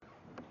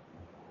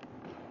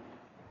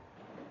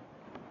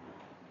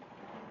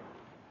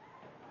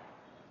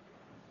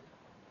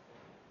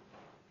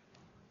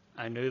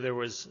I knew there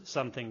was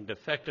something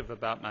defective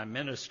about my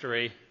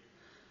ministry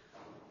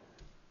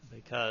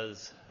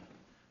because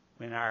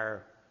when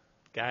our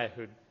guy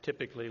who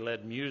typically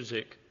led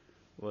music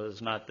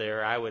was not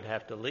there, I would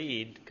have to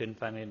lead. Couldn't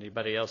find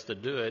anybody else to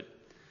do it.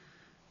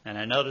 And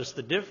I noticed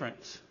the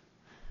difference.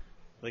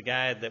 The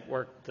guy that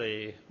worked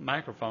the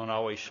microphone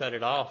always shut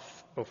it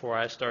off before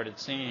I started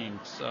singing.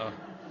 So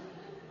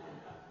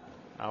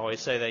I always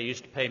say they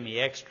used to pay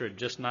me extra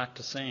just not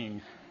to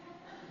sing.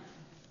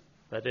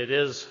 But it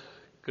is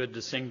good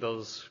to sing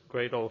those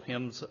great old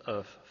hymns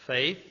of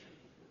faith,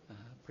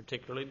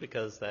 particularly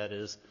because that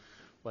is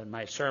what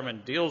my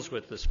sermon deals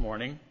with this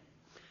morning.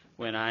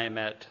 When I am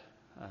at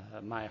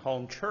my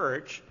home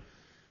church,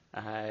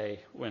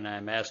 when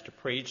I'm asked to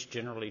preach,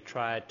 generally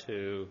try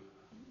to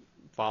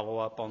follow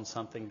up on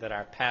something that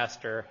our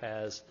pastor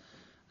has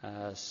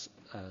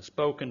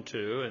spoken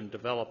to and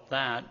develop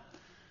that.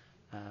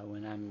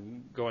 When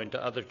I'm going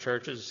to other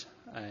churches,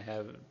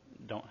 I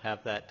don't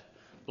have that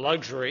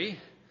luxury,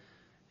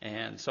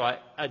 and so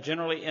I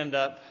generally end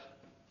up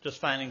just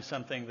finding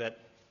something that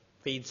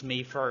feeds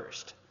me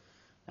first.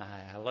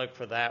 I look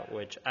for that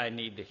which I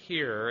need to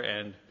hear.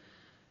 And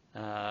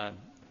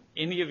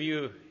any of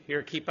you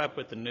here keep up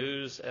with the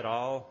news at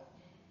all?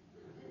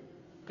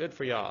 Good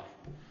for y'all.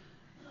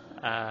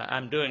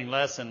 I'm doing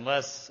less and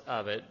less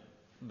of it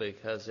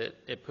because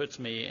it puts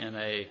me in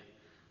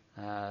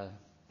a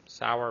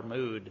sour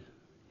mood.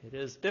 It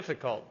is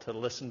difficult to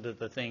listen to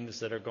the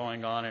things that are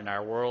going on in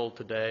our world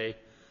today.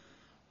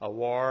 A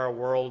war a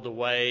world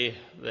away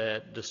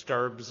that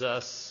disturbs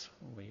us.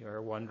 We are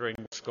wondering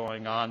what's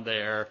going on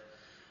there.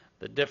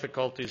 The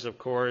difficulties, of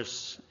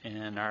course,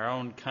 in our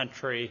own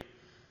country,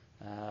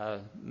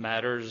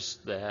 matters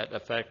that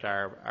affect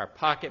our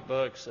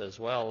pocketbooks as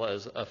well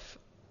as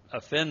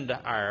offend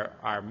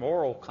our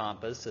moral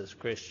compass as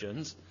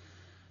Christians.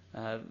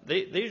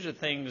 These are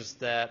things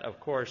that, of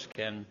course,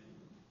 can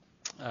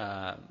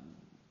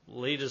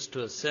lead us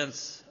to a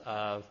sense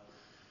of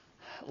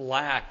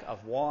lack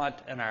of want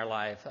in our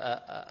life,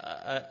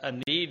 a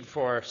need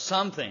for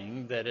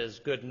something that is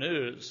good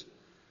news.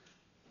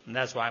 And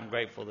that's why I'm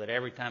grateful that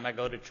every time I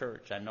go to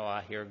church, I know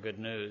I hear good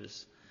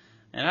news.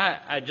 And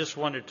I just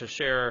wanted to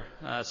share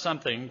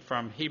something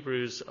from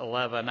Hebrews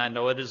 11. I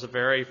know it is a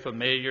very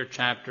familiar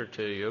chapter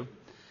to you,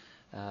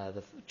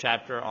 the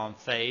chapter on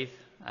faith.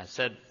 I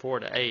said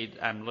 4 to 8.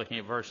 I'm looking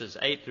at verses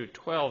 8 through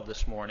 12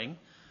 this morning.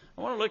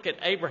 I want to look at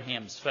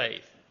Abraham's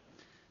faith.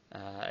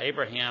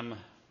 Abraham,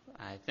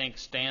 I think,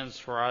 stands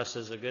for us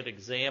as a good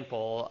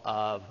example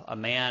of a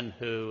man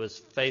who was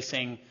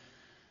facing,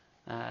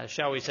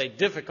 shall we say,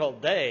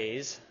 difficult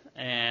days,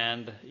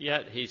 and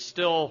yet he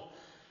still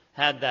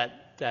had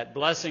that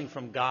blessing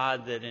from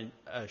God that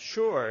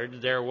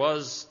assured there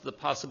was the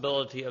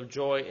possibility of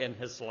joy in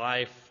his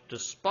life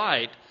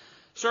despite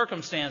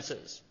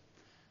circumstances.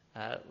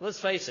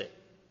 Let's face it,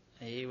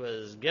 he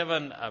was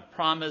given a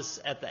promise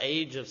at the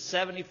age of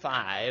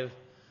 75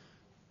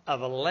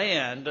 of a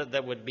land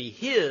that would be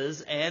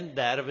his and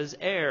that of his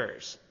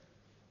heirs.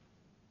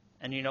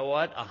 And you know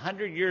what?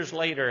 100 years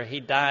later, he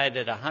died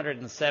at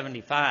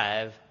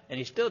 175, and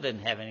he still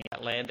didn't have any of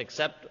that land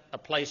except a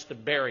place to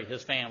bury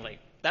his family.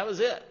 That was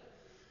it.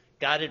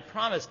 God had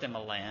promised him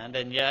a land,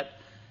 and yet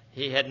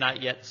he had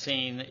not yet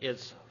seen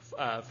its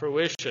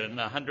fruition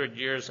 100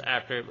 years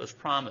after it was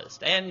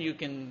promised. And you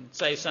can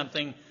say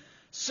something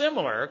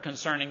similar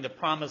concerning the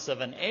promise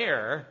of an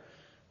heir,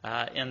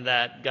 in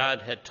that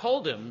God had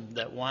told him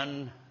that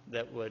one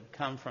that would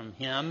come from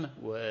him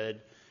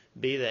would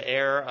be the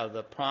heir of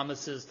the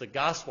promises, the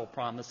gospel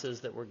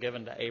promises that were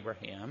given to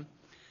Abraham.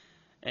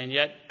 And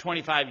yet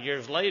 25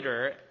 years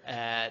later,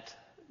 at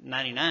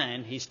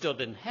 99, he still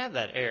didn't have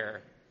that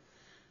heir.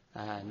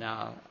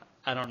 Now,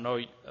 I don't know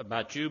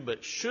about you,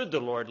 but should the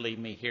Lord leave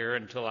me here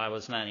until I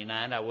was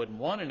 99, I wouldn't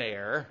want an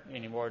heir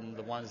any more than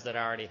the ones that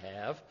I already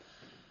have.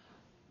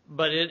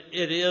 But it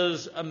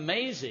is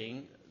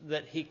amazing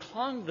that he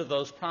clung to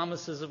those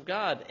promises of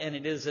God. And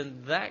it is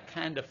in that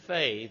kind of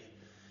faith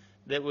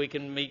that we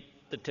can meet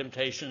the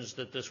temptations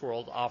that this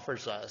world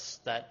offers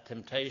us. That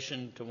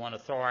temptation to want to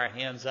throw our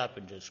hands up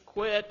and just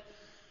quit.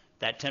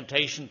 That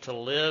temptation to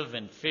live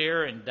in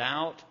fear and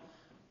doubt.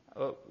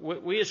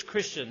 We as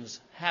Christians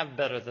have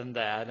better than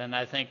that. And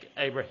I think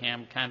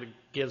Abraham kind of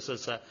gives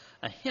us a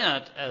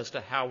hint as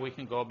to how we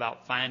can go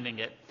about finding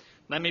it.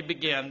 Let me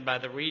begin by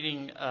the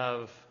reading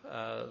of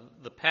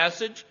the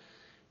passage.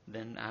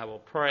 Then I will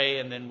pray,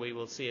 and then we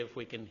will see if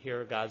we can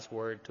hear God's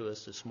word to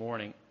us this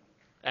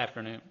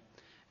afternoon.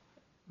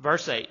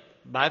 Verse 8,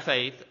 by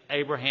faith,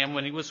 Abraham,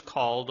 when he was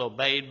called,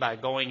 obeyed by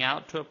going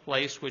out to a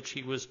place which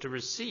he was to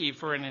receive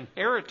for an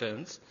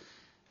inheritance,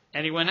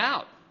 and he went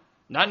out,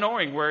 not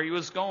knowing where he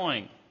was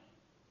going.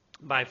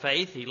 By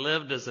faith, he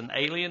lived as an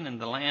alien in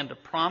the land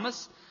of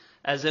promise,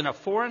 as in a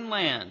foreign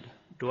land,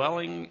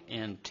 dwelling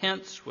in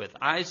tents with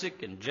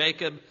Isaac and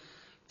Jacob,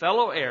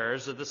 fellow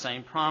heirs of the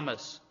same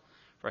promise.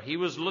 For he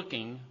was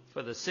looking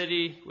for the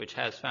city which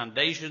has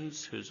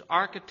foundations, whose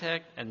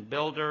architect and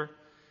builder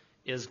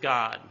is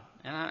God.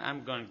 And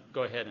I'm going to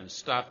go ahead and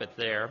stop it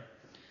there.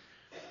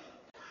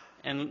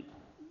 And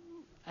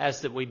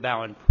ask that we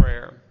bow in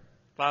prayer.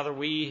 Father,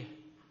 we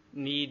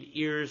need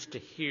ears to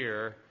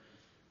hear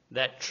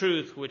that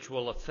truth which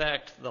will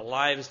affect the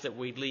lives that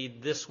we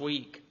lead this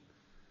week.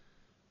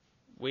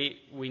 We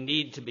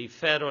need to be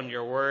fed on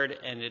your word,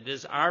 and it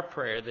is our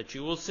prayer that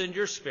you will send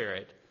your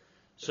Spirit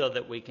so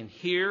that we can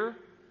hear,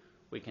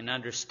 we can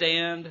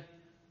understand,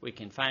 we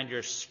can find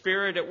your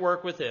Spirit at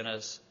work within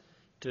us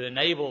to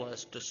enable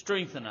us, to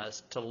strengthen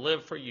us, to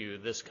live for you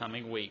this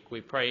coming week.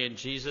 We pray in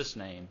Jesus'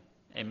 name.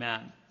 Amen.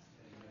 Amen.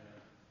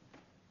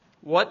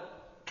 What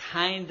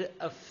kind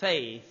of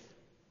faith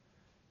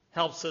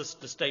helps us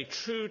to stay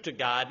true to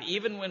God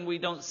even when we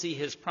don't see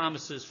his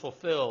promises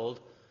fulfilled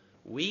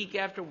week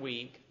after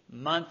week,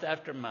 month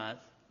after month,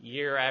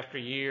 year after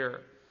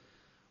year?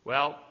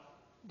 Well,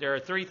 there are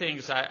three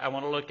things I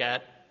want to look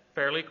at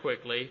fairly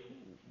quickly.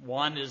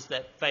 One is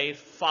that faith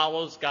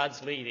follows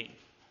God's leading.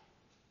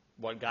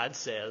 What God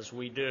says,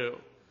 we do.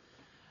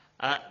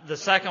 The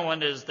second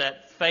one is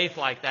that faith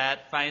like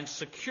that finds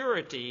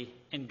security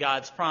in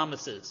God's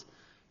promises.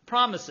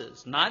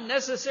 Promises, not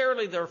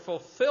necessarily their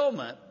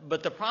fulfillment,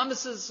 but the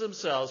promises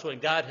themselves. When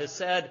God has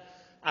said,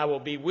 I will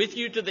be with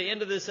you to the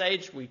end of this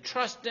age, we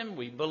trust him,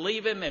 we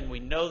believe him, and we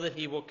know that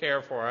he will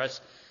care for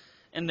us.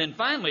 And then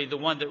finally, the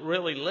one that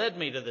really led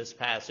me to this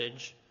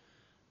passage,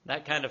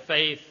 that kind of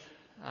faith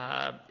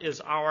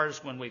is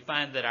ours when we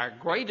find that our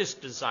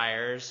greatest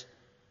desires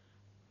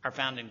are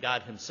found in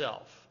God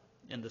himself,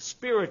 in the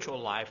spiritual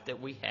life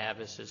that we have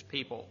as his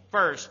people.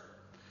 First,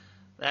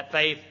 that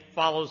faith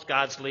follows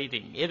God's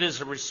leading. It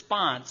is a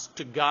response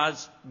to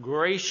God's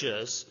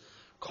gracious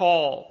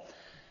call.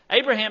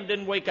 Abraham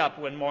didn't wake up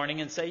one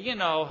morning and say,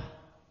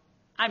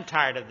 I'm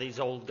tired of these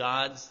old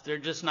gods. They're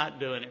just not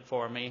doing it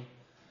for me.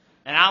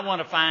 And I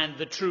want to find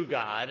the true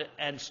God,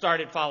 and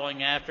started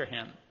following after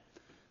him.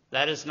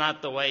 That is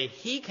not the way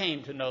he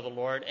came to know the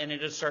Lord, and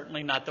it is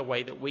certainly not the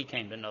way that we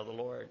came to know the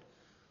Lord.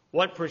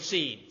 What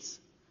precedes?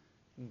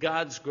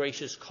 God's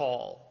gracious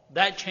call.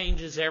 That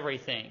changes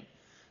everything.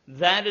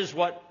 That is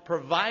what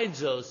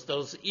provides us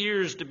those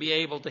ears to be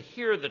able to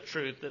hear the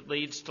truth that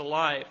leads to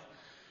life.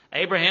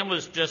 Abraham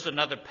was just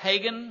another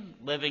pagan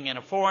living in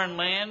a foreign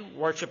land,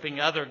 worshiping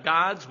other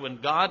gods when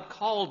God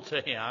called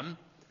to him,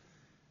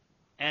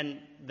 and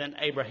then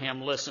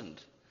Abraham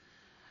listened.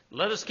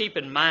 Let us keep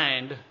in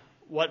mind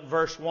what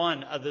verse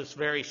 1 of this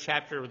very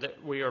chapter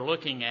that we are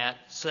looking at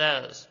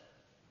says.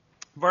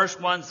 Verse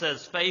 1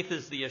 says, faith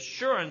is the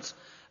assurance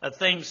of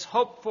things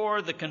hoped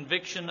for, the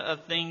conviction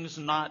of things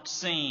not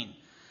seen.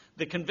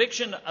 The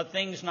conviction of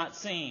things not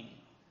seen.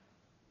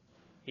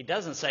 He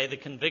doesn't say the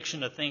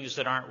conviction of things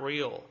that aren't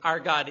real. Our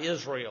God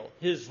is real.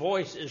 His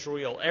voice is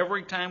real.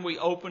 Every time we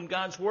open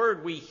God's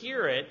word, we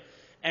hear it,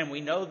 and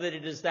we know that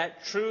it is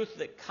that truth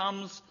that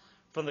comes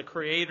from the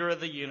creator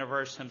of the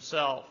universe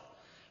himself.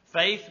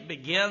 Faith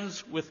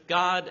begins with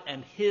God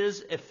and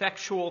his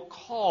effectual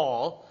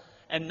call,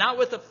 and not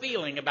with a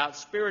feeling about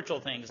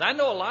spiritual things. I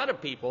know a lot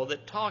of people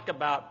that talk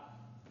about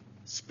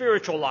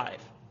spiritual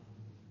life.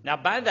 Now,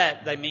 by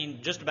that, they mean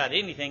just about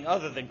anything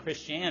other than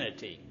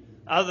Christianity,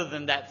 other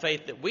than that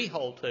faith that we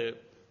hold to.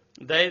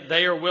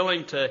 They are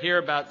willing to hear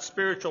about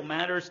spiritual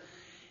matters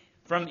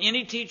from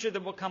any teacher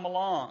that will come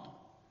along.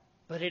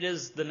 But it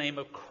is the name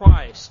of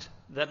Christ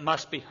that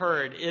must be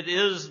heard. It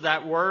is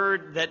that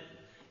word that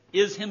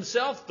is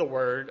himself the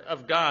word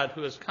of God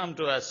who has come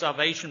to us.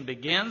 Salvation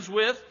begins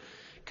with,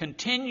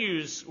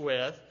 continues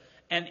with,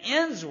 and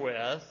ends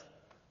with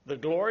the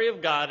glory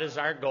of God as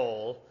our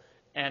goal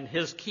and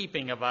his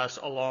keeping of us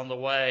along the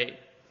way.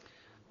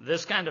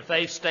 This kind of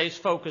faith stays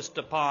focused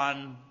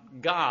upon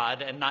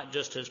God and not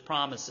just his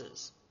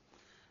promises.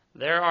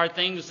 There are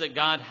things that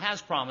God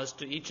has promised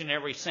to each and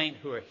every saint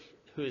who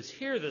is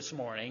here this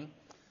morning,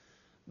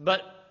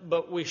 but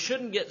we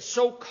shouldn't get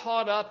so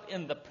caught up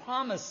in the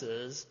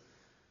promises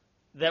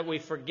that we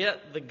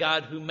forget the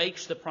God who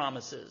makes the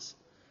promises.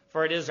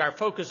 For it is our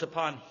focus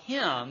upon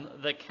him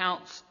that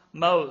counts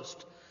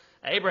most.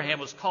 Abraham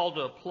was called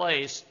to a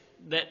place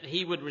that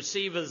he would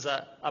receive as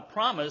a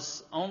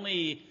promise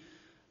only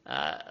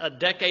a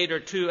decade or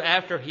two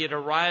after he had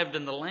arrived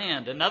in the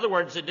land. In other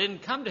words, it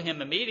didn't come to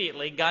him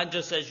immediately. God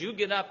just says, you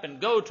get up and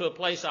go to a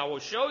place I will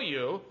show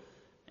you.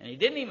 And he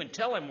didn't even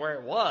tell him where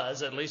it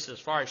was, at least as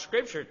far as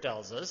Scripture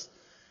tells us.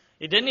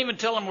 He didn't even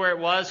tell him where it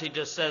was. He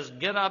just says,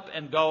 get up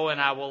and go,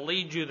 and I will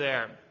lead you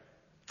there.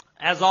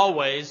 As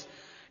always,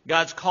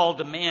 God's call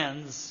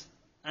demands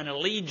an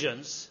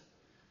allegiance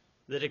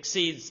that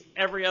exceeds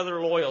every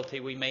other loyalty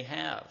we may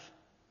have.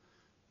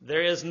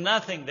 There is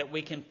nothing that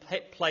we can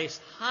place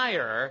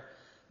higher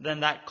than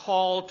that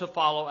call to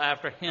follow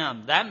after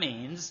him. That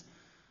means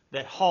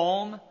that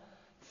home,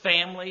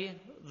 family,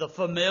 the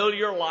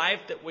familiar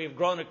life that we've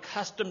grown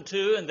accustomed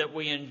to and that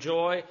we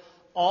enjoy,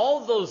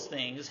 all those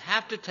things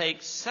have to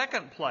take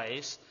second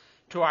place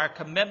to our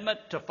commitment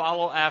to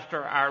follow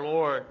after our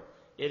Lord.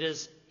 It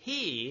is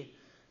he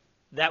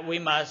that we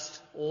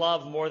must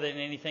love more than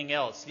anything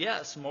else.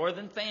 Yes, more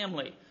than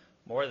family,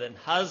 more than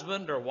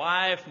husband or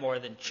wife, more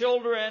than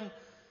children,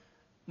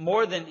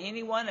 more than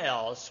anyone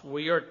else,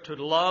 we are to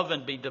love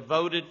and be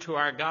devoted to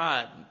our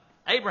God.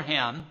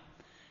 Abraham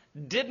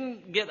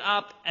didn't get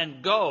up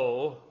and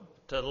go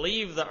to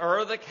leave the Ur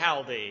of the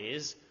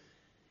Chaldees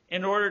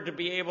in order to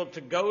be able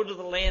to go to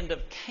the land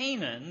of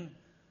Canaan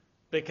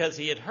because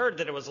he had heard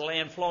that it was a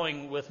land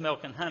flowing with milk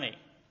and honey.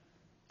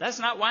 That's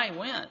not why he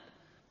went.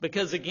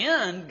 Because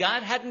again,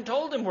 God hadn't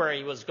told him where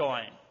he was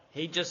going.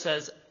 He just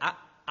says,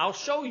 I'll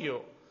show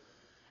you.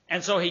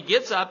 And so he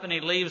gets up and he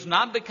leaves,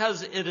 not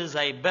because it is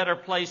a better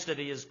place that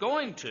he is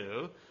going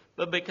to,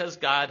 but because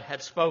God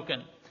had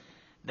spoken.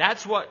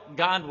 That's what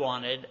God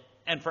wanted,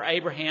 and for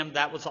Abraham,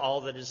 that was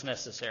all that is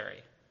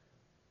necessary.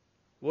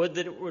 Would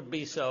that it would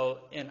be so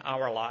in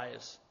our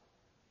lives.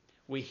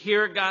 We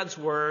hear God's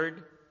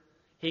word.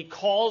 He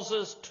calls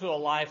us to a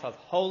life of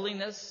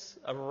holiness,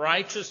 of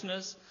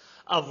righteousness,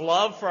 of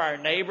love for our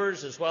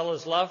neighbors as well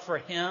as love for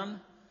him.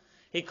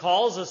 He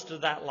calls us to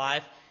that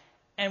life.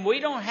 And we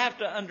don't have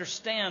to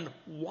understand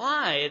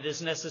why it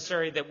is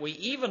necessary that we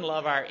even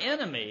love our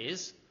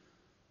enemies.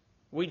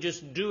 We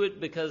just do it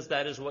because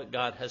that is what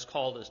God has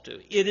called us to.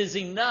 It is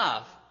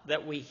enough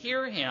that we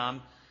hear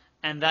him,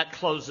 and that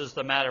closes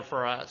the matter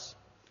for us.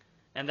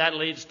 And that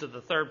leads to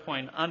the third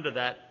point under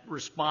that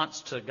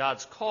response to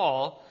God's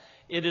call.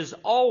 It is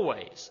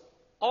always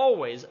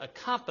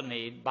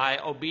accompanied by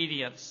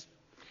obedience.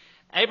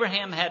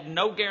 Abraham had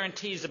no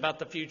guarantees about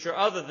the future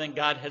other than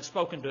God had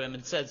spoken to him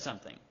and said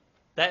something.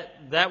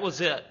 That was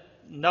it.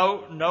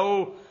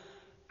 No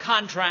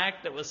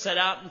contract that was set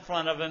out in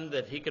front of him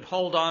that he could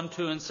hold on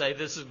to and say,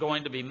 this is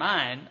going to be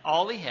mine.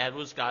 All he had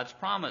was God's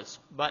promise.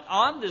 But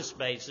on this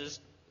basis,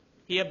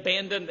 he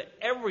abandoned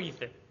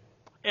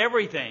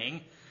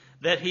everything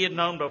that he had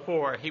known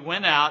before. He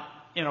went out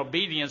in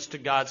obedience to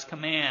God's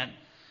command.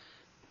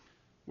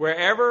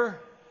 Wherever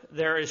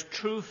there is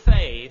true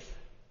faith,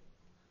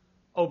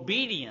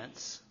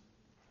 obedience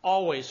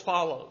always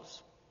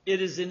follows.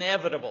 It is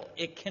inevitable.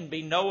 It can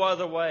be no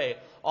other way.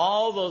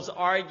 All those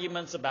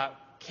arguments about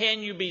can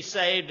you be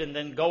saved and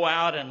then go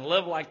out and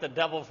live like the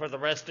devil for the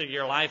rest of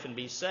your life and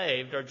be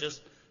saved are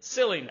just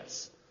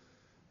silliness.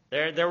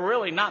 They're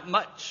really not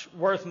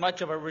worth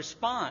much of a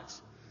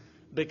response,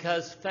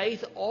 because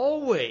faith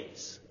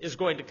always is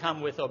going to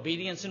come with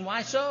obedience. And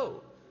why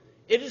so?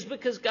 It is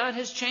because God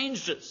has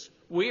changed us.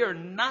 We are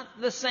not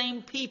the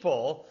same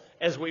people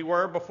as we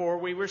were before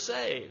we were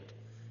saved.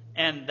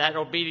 And that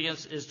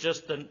obedience is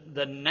just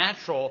the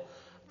natural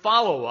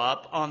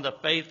follow-up on the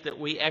faith that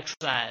we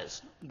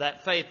exercise,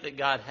 that faith that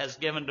God has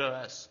given to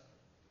us.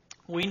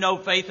 We know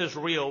faith is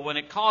real when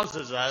it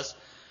causes us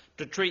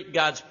to treat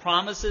God's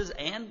promises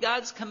and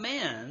God's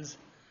commands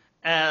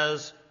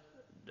as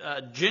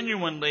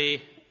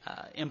genuinely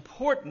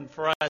important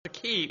for us to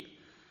keep.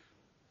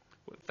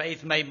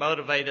 Faith may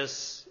motivate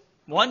us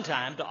one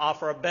time to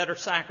offer a better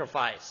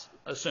sacrifice,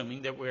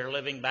 assuming that we're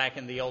living back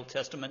in the Old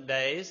Testament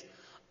days.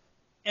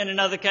 In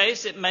another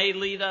case, it may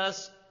lead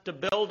us to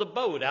build a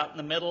boat out in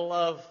the middle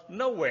of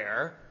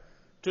nowhere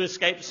to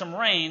escape some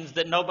rains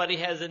that nobody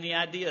has any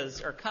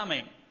ideas are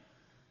coming.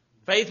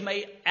 Faith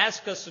may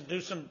ask us to do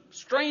some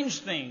strange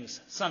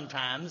things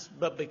sometimes,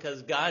 but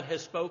because God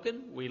has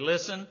spoken, we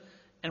listen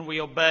and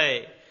we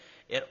obey.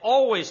 It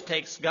always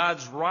takes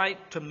God's right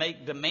to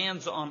make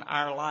demands on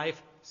our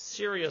life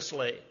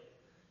seriously.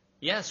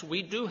 Yes,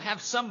 we do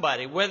have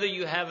somebody, whether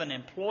you have an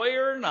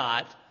employer or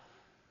not,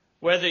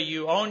 whether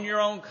you own your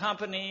own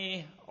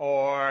company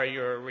or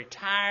you're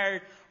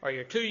retired or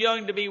you're too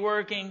young to be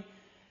working,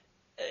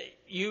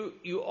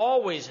 you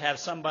always have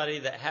somebody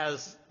that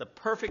has the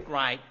perfect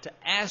right to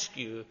ask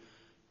you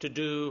to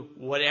do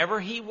whatever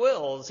he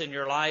wills in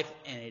your life,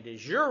 and it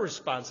is your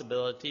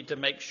responsibility to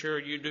make sure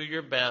you do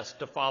your best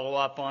to follow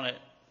up on it.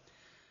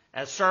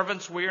 As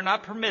servants, we are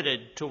not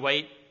permitted to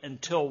wait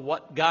until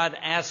what God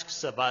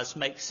asks of us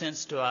makes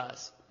sense to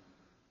us.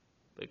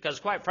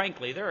 Because quite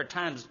frankly, there are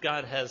times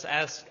God has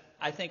asked,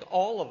 I think,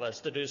 all of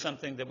us to do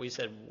something that we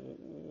said,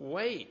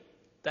 wait,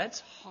 that's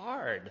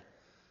hard.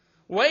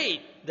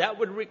 Wait, that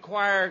would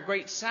require a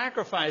great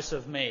sacrifice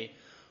of me.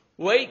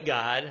 Wait,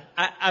 God,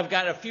 I've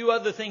got a few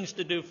other things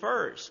to do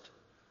first.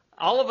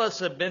 All of us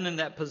have been in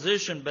that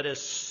position, but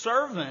as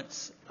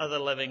servants of the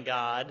living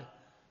God,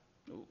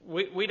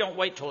 we don't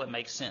wait till it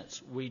makes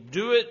sense. We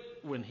do it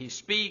when he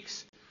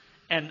speaks.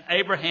 And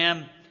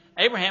Abraham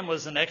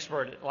was an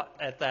expert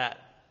at that.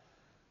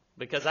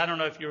 Because I don't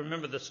know if you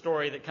remember the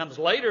story that comes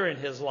later in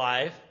his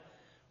life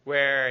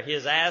where he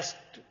is asked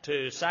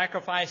to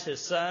sacrifice his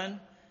son.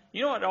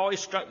 You know what always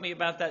struck me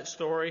about that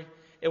story?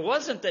 It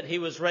wasn't that he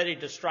was ready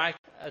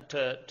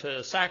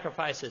to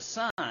sacrifice his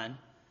son.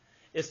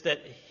 It's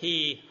that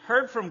he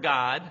heard from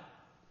God,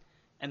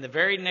 and the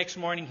very next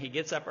morning he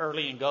gets up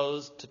early and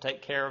goes to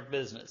take care of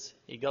business.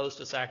 He goes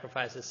to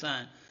sacrifice his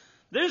son.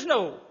 There's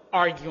no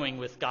arguing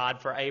with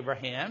God for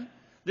Abraham.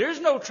 There's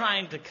no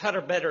trying to cut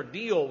a better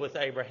deal with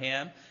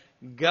Abraham.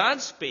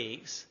 God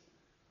speaks,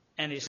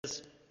 and he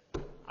says,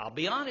 I'll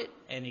be on it.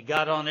 And he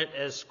got on it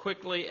as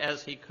quickly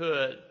as he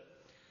could.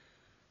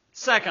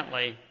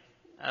 Secondly,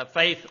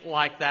 faith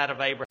like that of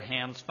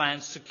Abraham's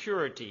finds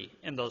security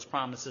in those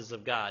promises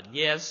of God.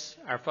 Yes,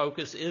 our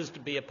focus is to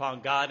be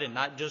upon God and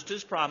not just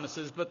his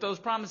promises, but those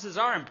promises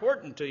are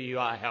important to you,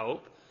 I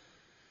hope.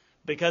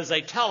 because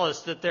they tell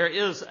us that there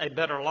is a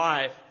better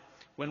life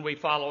when we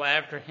follow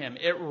after him.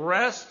 It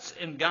rests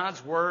in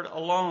God's word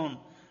alone.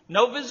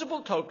 No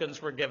visible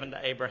tokens were given to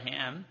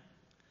Abraham.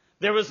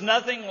 There was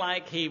nothing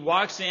like he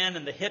walks in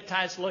and the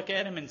Hittites look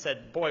at him and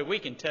said, boy, we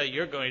can tell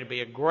you're going to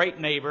be a great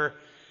neighbor.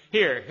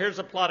 Here's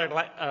a plot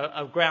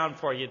of ground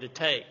for you to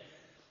take.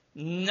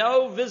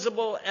 No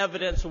visible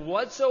evidence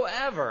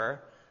whatsoever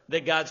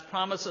that God's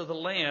promise of the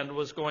land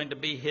was going to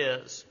be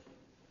his.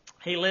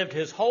 He lived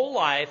his whole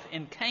life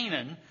in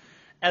Canaan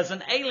as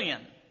an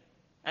alien,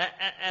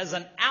 as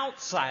an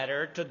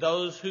outsider to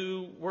those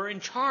who were in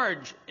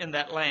charge in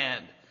that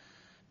land.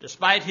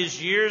 Despite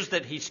his years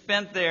that he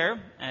spent there,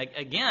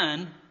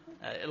 again,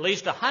 at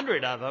least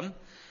 100 of them,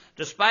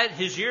 despite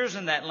his years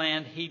in that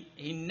land,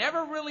 he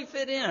never really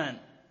fit in.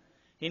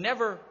 He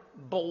never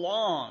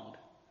belonged.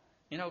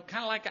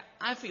 Kind of like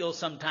I feel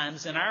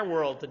sometimes in our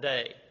world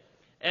today.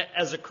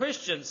 As a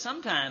Christian,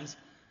 sometimes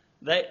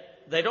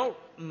they don't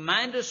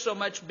mind us so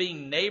much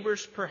being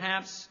neighbors,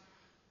 perhaps,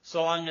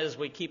 so long as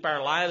we keep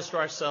our lives to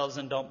ourselves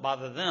and don't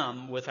bother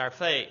them with our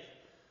faith.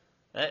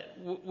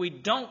 We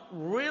don't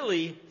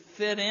really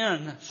fit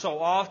in so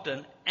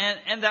often,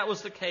 and that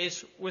was the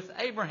case with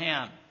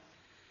Abraham.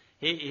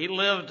 He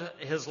lived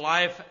his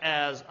life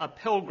as a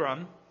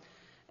pilgrim,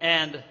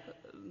 and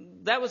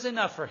that was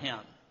enough for him.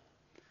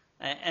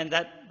 And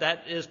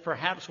that is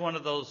perhaps one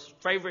of those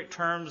favorite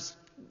terms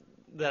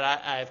that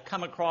I've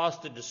come across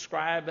to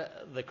describe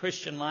the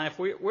Christian life.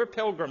 We're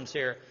pilgrims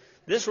here.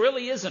 This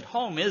really isn't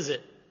home, is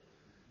it?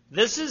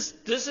 This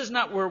is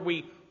not where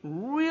we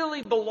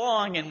really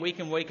belong, and we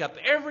can wake up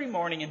every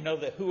morning and know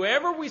that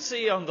whoever we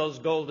see on those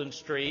golden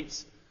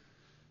streets,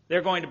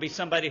 they're going to be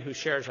somebody who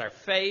shares our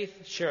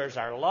faith, shares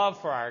our love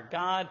for our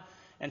God,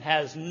 and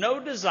has no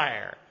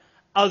desire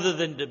other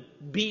than to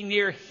be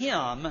near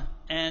him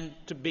and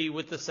to be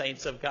with the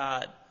saints of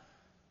God.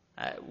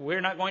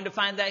 We're not going to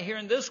find that here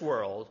in this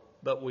world,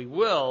 but we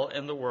will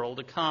in the world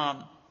to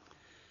come.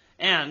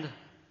 And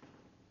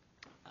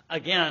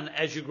again,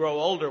 as you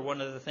grow older,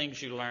 one of the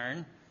things you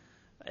learn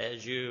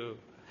as you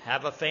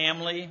have a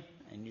family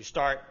and you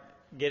start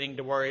getting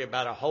to worry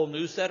about a whole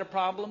new set of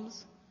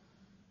problems,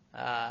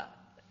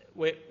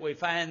 we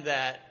find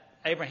that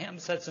Abraham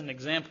sets an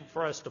example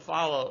for us to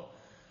follow,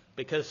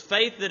 because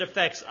faith that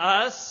affects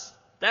us,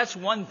 that's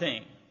one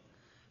thing.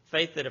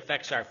 Faith that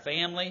affects our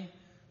family,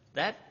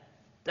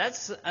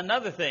 that's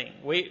another thing.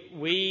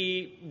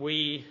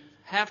 We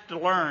have to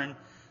learn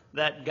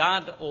that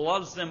God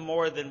loves them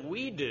more than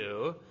we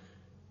do.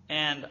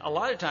 And a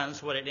lot of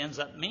times what it ends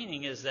up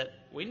meaning is that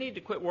we need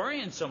to quit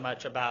worrying so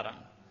much about them.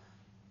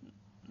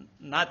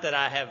 Not that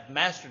I have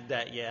mastered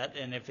that yet,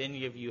 and if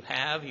any of you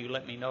have, you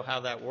let me know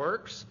how that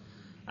works.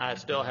 I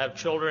still have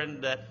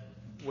children that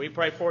we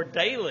pray for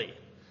daily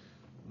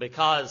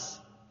because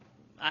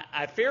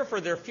I fear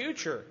for their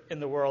future in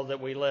the world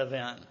that we live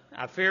in.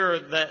 I fear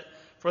that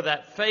for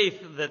that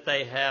faith that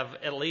they have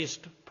at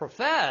least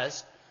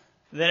professed,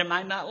 that it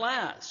might not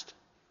last.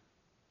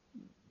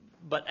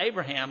 But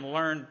Abraham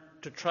learned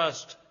to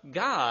trust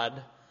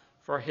God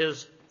for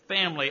his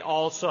family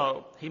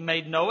also. He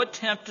made no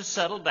attempt to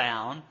settle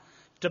down,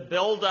 to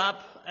build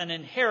up an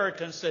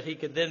inheritance that he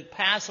could then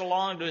pass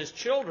along to his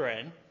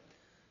children,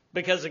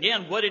 because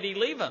again, what did he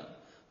leave them?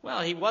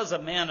 Well, he was a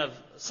man of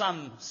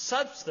some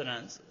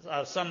substance.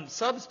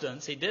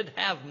 He did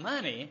have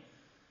money,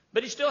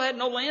 but he still had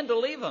no land to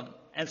leave them.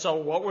 And so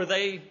what were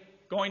they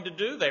going to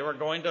do? They were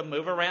going to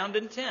move around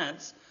in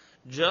tents,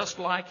 just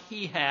like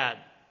he had.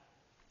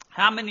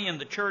 How many in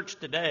the church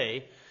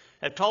today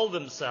have told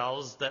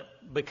themselves that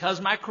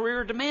because my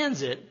career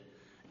demands it,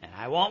 and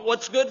I want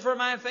what's good for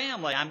my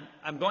family,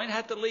 I'm going to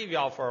have to leave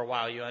y'all for a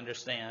while, you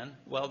understand?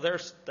 Well,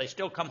 they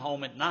still come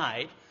home at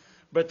night,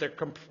 but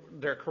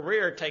their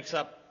career takes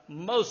up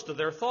most of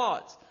their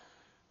thoughts.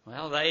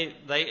 Well, they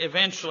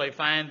eventually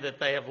find that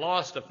they have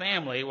lost a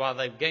family while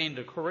they've gained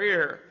a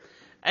career.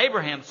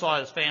 Abraham saw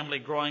his family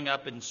growing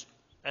up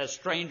as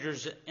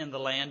strangers in the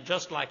land,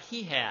 just like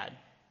he had.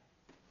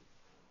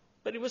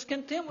 But he was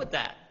content with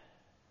that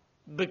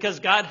because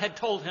God had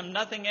told him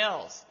nothing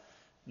else.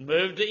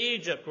 Move to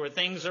Egypt where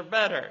things are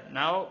better.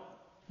 No,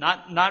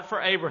 not for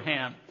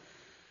Abraham.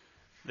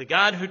 The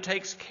God who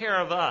takes care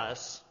of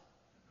us,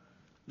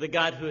 the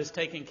God who has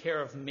taken care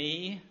of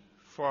me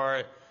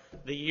for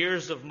the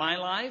years of my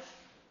life,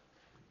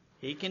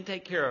 he can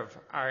take care of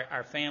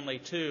our family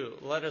too.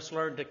 Let us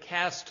learn to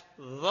cast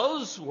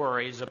those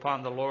worries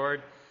upon the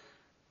Lord,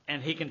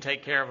 and he can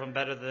take care of them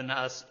better than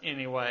us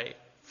anyway.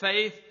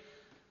 Faith,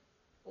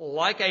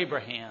 like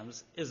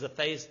Abraham's, is a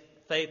faith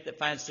that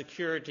finds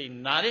security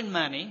not in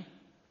money,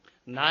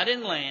 not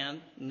in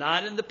land,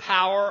 not in the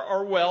power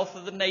or wealth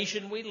of the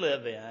nation we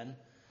live in,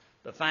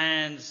 but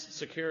finds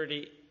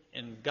security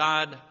in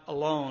God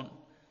alone.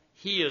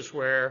 He is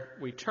where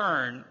we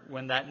turn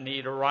when that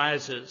need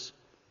arises.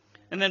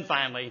 And then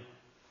finally,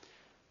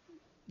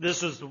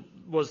 this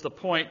was the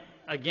point,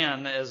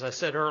 again, as I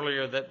said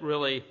earlier, that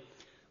really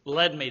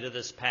led me to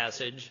this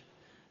passage.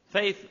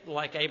 Faith,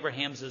 like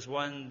Abraham's, is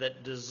one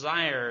that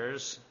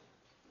desires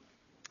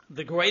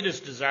the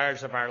greatest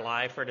desires of our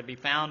life are to be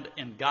found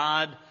in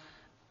God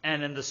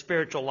and in the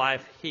spiritual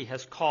life He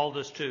has called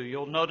us to.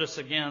 You'll notice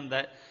again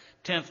that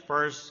 10th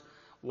verse.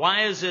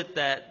 Why is it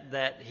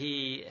that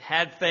he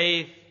had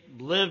faith,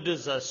 lived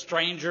as a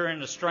stranger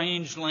in a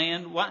strange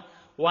land?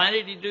 Why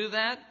did he do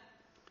that?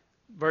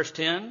 Verse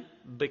 10,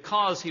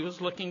 because he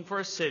was looking for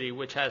a city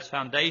which has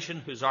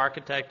foundation, whose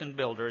architect and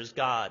builder is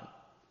God.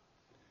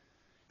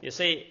 You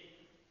see,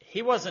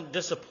 he wasn't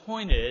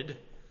disappointed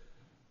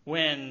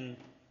when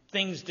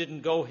things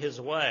didn't go his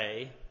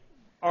way,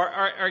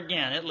 or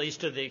again, at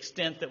least to the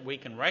extent that we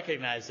can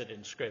recognize it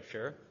in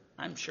Scripture.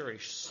 I'm sure he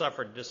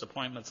suffered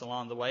disappointments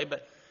along the way,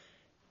 but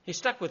he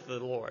stuck with the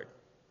Lord.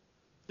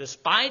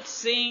 Despite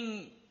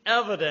seeing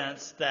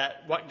evidence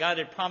that what God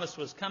had promised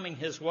was coming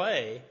his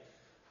way,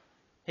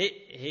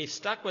 he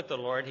stuck with the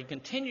Lord. He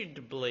continued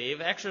to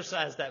believe,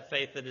 exercised that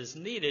faith that is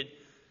needed,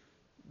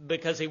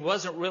 because he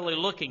wasn't really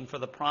looking for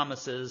the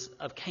promises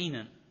of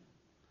Canaan.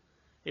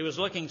 He was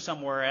looking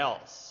somewhere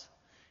else.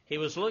 He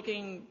was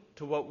looking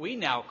to what we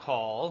now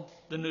call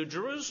the New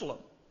Jerusalem.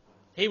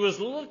 He was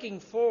looking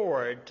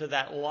forward to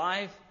that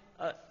life,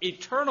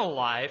 eternal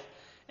life,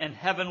 in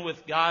heaven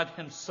with God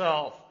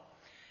himself.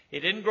 He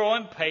didn't grow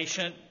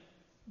impatient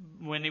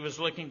when he was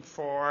looking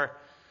for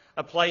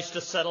a place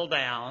to settle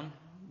down,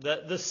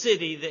 the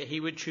city that he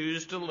would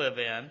choose to live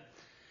in.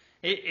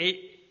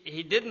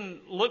 He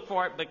didn't look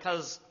for it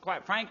because,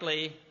 quite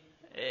frankly,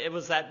 it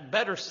was that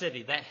better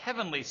city, that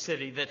heavenly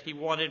city that he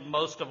wanted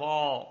most of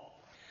all.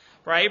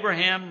 For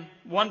Abraham,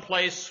 one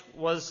place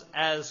was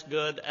as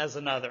good as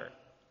another.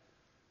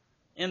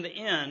 In the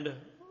end,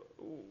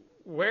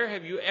 where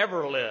have you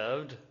ever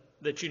lived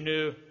that you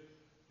knew,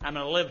 I'm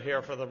going to live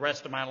here for the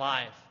rest of my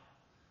life?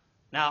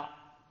 Now,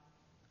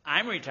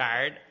 I'm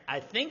retired. I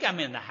think I'm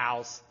in the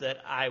house that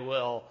I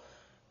will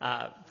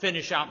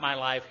finish out my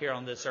life here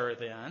on this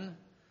earth in,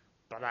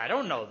 but I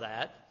don't know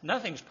that.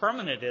 Nothing's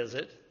permanent, is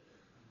it?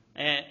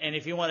 And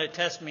if you want to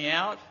test me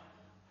out,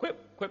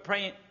 quit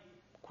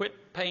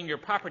paying your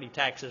property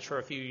taxes for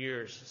a few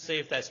years. See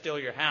if that's still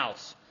your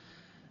house.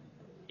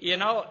 You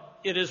know,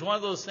 it is one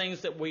of those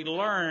things that we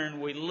learn.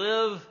 We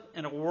live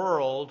in a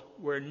world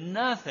where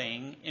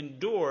nothing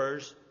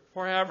endures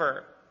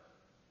forever.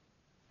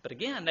 But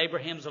again,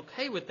 Abraham's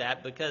okay with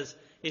that because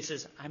he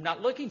says, I'm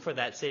not looking for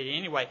that city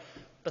anyway.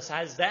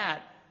 Besides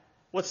that,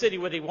 what city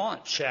would he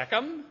want?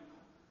 Shechem?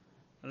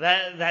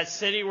 That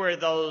city where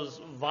those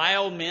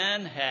vile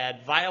men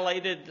had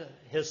violated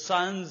his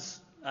son's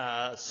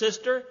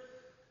sister?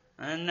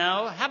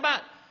 No.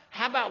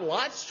 How about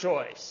Lot's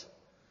choice?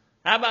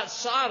 How about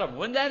Sodom?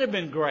 Wouldn't that have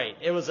been great?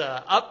 It was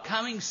an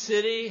upcoming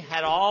city,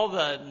 had all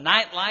the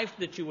nightlife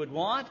that you would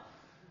want.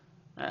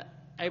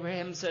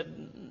 Abraham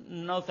said,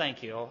 no,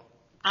 thank you.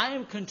 I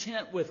am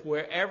content with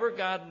wherever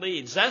God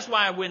leads. That's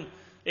why when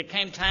it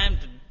came time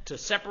to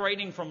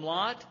separating from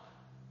Lot,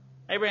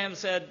 Abraham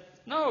said,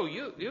 no,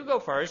 you go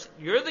first.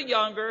 You're the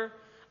younger.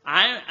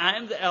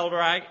 I'm the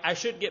elder. I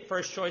should get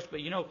first choice,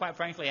 but quite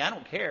frankly, I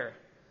don't care.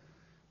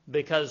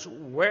 Because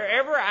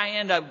wherever I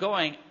end up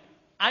going,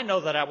 I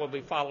know that I will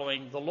be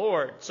following the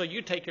Lord. So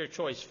you take your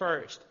choice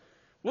first.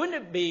 Wouldn't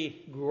it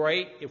be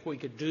great if we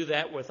could do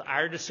that with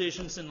our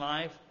decisions in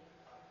life?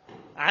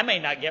 I may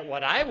not get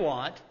what I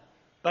want,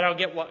 but I'll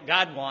get what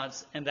God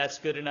wants, and that's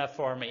good enough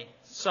for me.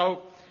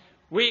 So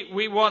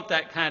we want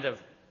that kind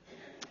of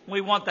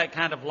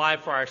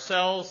life for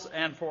ourselves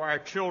and for our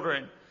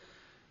children.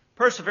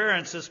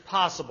 Perseverance is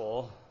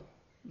possible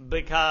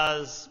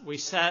because we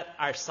set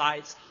our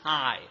sights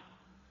high.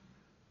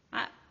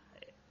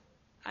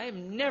 I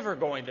am never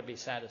going to be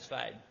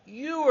satisfied.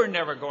 You are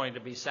never going to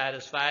be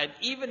satisfied,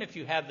 even if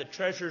you have the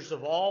treasures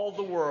of all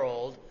the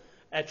world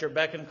at your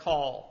beck and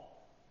call.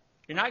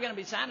 You're not going to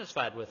be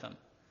satisfied with them.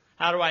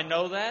 How do I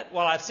know that?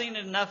 Well, I've seen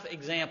enough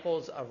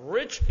examples of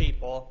rich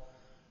people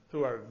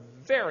who are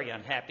very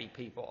unhappy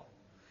people.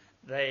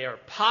 They are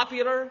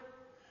popular,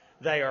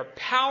 they are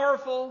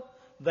powerful,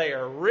 they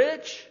are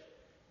rich,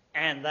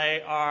 and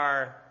they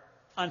are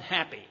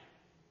unhappy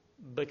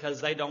because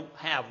they don't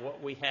have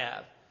what we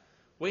have.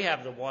 We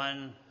have the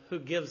one who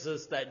gives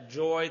us that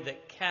joy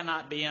that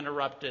cannot be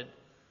interrupted,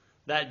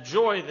 that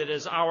joy that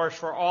is ours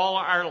for all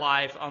our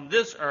life on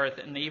this earth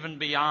and even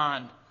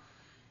beyond.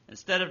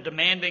 Instead of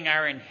demanding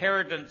our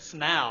inheritance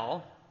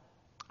now,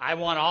 I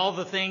want all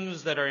the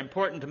things that are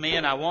important to me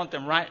and I want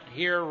them right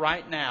here,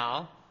 right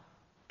now.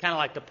 Kind of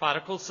like the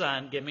prodigal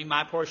son, give me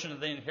my portion of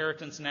the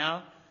inheritance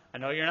now. I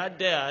know you're not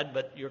dead,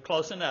 but you're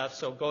close enough,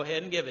 so go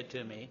ahead and give it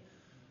to me.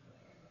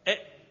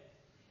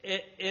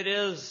 It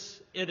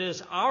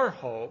is our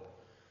hope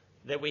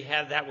that we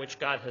have that which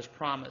God has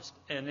promised,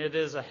 and it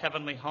is a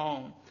heavenly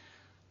home.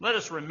 Let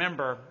us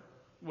remember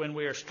when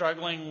we are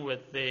struggling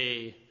with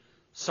the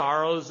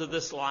sorrows of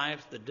this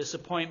life, the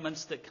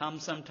disappointments that come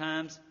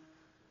sometimes,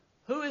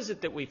 who is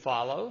it that we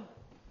follow?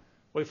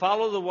 We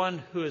follow the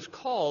one who is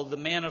called the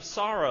man of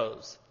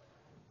sorrows.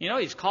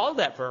 He's called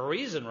that for a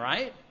reason,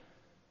 right?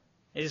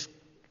 He's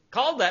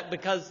called that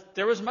because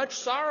there was much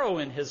sorrow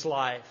in his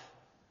life.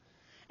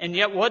 And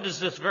yet, what does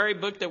this very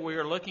book that we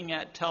are looking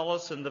at tell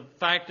us? And the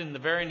fact in the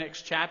very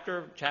next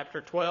chapter,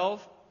 chapter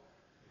 12,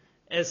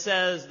 it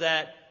says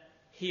that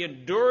he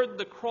endured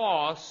the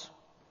cross.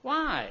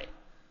 Why?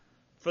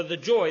 For the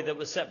joy that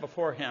was set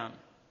before him.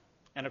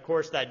 And of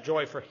course, that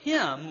joy for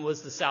him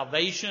was the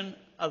salvation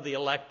of the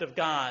elect of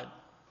God.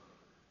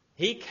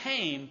 He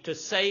came to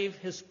save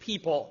his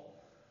people.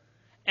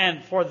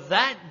 And for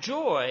that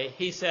joy,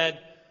 he said,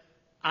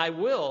 I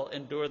will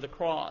endure the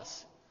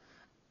cross.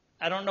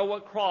 I don't know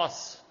what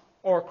cross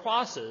or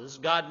crosses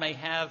God may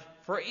have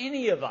for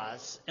any of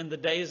us in the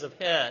days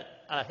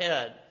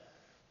ahead.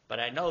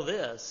 But I know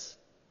this.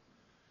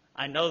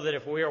 I know that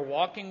if we are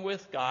walking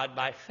with God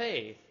by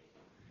faith,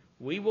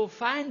 we will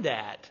find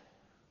that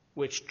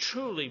which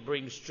truly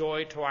brings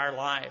joy to our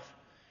life.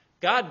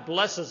 God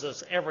blesses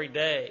us every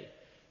day.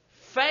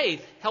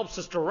 Faith helps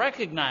us to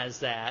recognize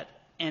that,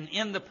 and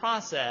in the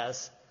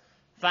process,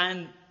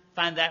 find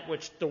that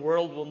which the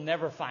world will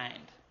never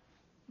find.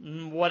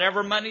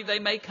 Whatever money they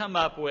may come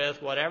up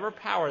with, whatever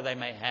power they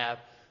may have,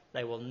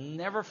 they will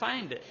never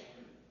find it,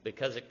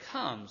 because it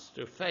comes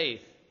through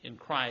faith in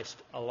Christ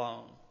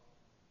alone.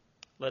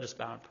 Let us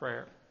bow in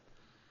prayer.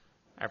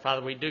 Our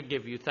Father, we do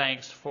give you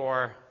thanks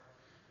for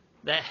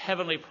that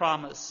heavenly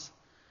promise.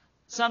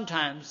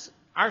 Sometimes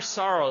our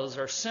sorrows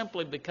are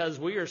simply because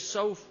we are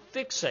so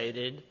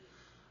fixated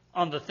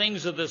on the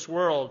things of this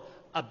world,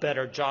 a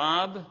better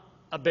job,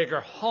 a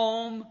bigger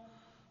home,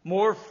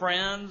 more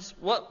friends,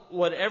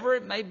 whatever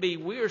it may be.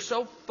 We are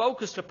so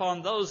focused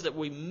upon those that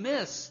we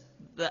miss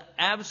the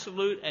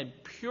absolute and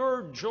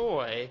pure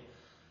joy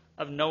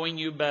of knowing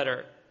you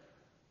better.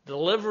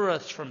 Deliver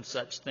us from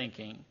such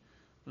thinking,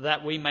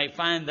 that we may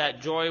find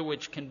that joy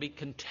which can be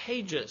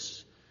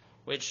contagious,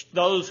 which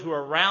those who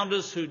are around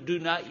us who do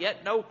not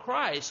yet know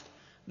Christ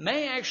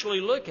may actually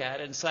look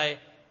at and say,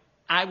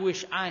 I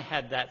wish I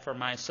had that for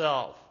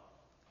myself.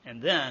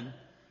 And then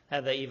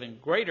have the even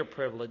greater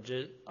privilege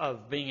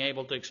of being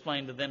able to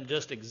explain to them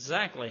just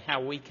exactly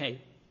how we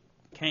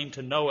came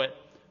to know it.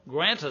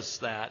 Grant us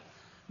that,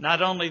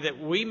 not only that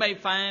we may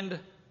find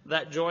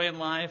that joy in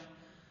life,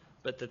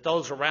 but that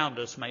those around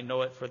us may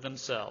know it for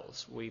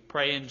themselves. We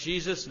pray in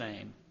Jesus'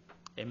 name.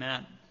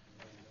 Amen.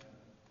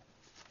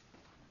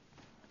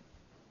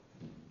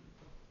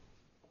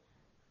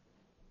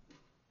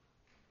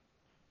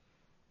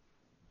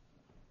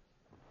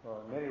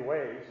 Well, in many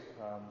ways,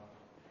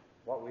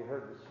 what we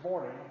heard this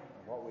morning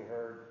and what we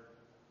heard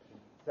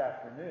this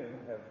afternoon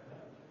have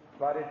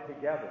budded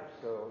together.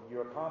 So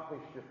you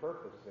accomplished your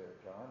purpose there,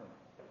 John.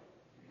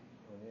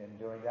 And in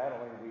doing that,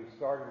 we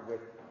started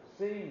with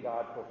seeing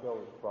God fulfill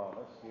His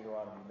promise,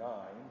 Deuteronomy 9,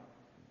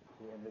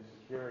 and the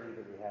security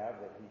that we have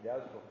that He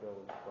does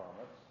fulfill His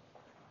promise.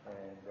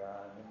 And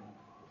then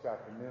this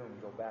afternoon,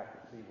 we go back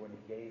and see when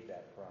He gave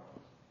that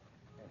promise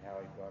and how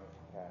He brought it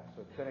to pass.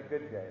 So it's been a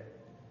good day.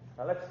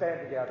 Now let's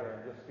stand together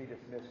and just be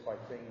dismissed by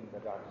singing the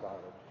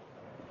doxology.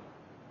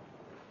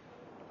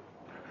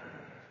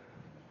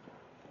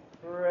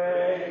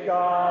 Praise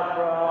God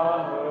from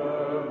whom